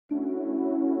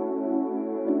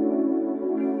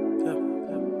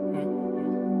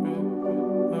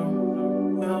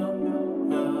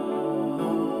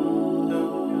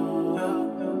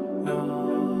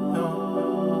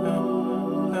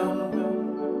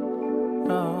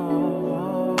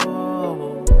Oh,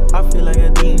 I feel like a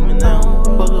demon now.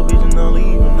 Fuck a bitch and I'm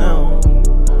leaving now.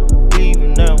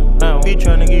 Leaving now. He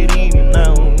tryna get even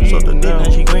now. So the dick now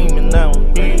she screaming now.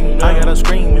 I got her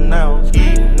screaming now.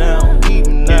 Even now.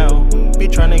 Even now. He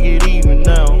tryna get even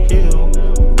now.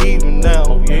 Even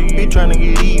now. He tryna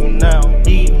get even now.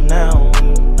 Even now.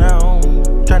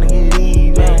 Tryna get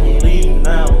even. Leave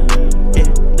now. Yeah.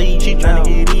 She tryna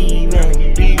get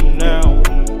even. Leave now.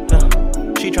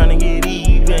 She tryna get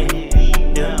even.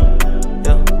 Yeah.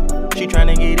 She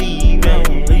tryna get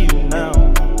even. Leave now.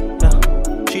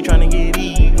 She tryna get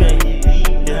even.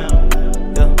 Yeah.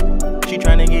 She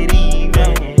tryna get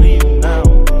even. Leave now.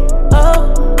 Oh,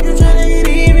 you tryna get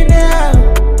even now.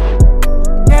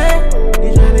 Yeah,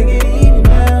 you tryna get even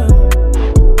now.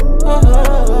 Oh,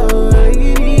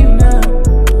 get even now.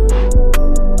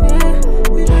 Yeah,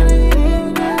 you tryna get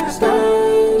even now.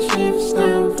 Starships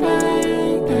don't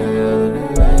fly down the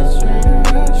restroom.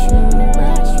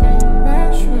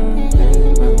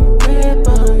 Bad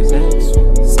boys,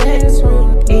 sex room.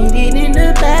 Eating in the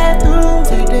bathroom.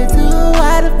 Take it to a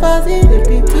water faucet. Flip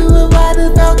it to a water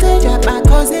fountain. Drop my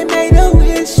clothes and made a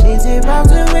wish. Is it wrong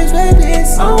to wish for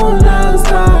this? Oh, love's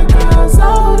dark cause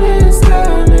all this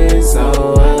girl is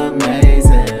so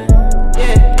amazing.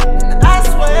 Yeah, I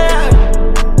swear.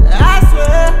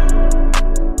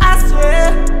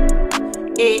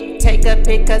 It take a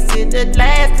pic cause it'll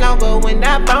last longer when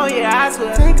I'm on you, I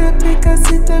swear. Take a pic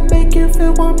cause it'll make you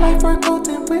feel warm like for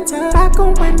golden winter. I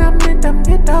go when I'm in the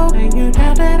middle. And you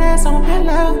down that ass on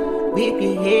pillow. Whip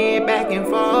your head back and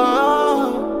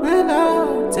forth.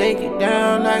 Willow. Take it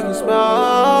down like a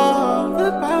sport.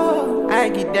 Football. I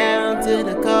get down to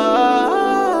the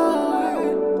core.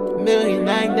 Million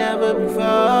like never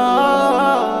before.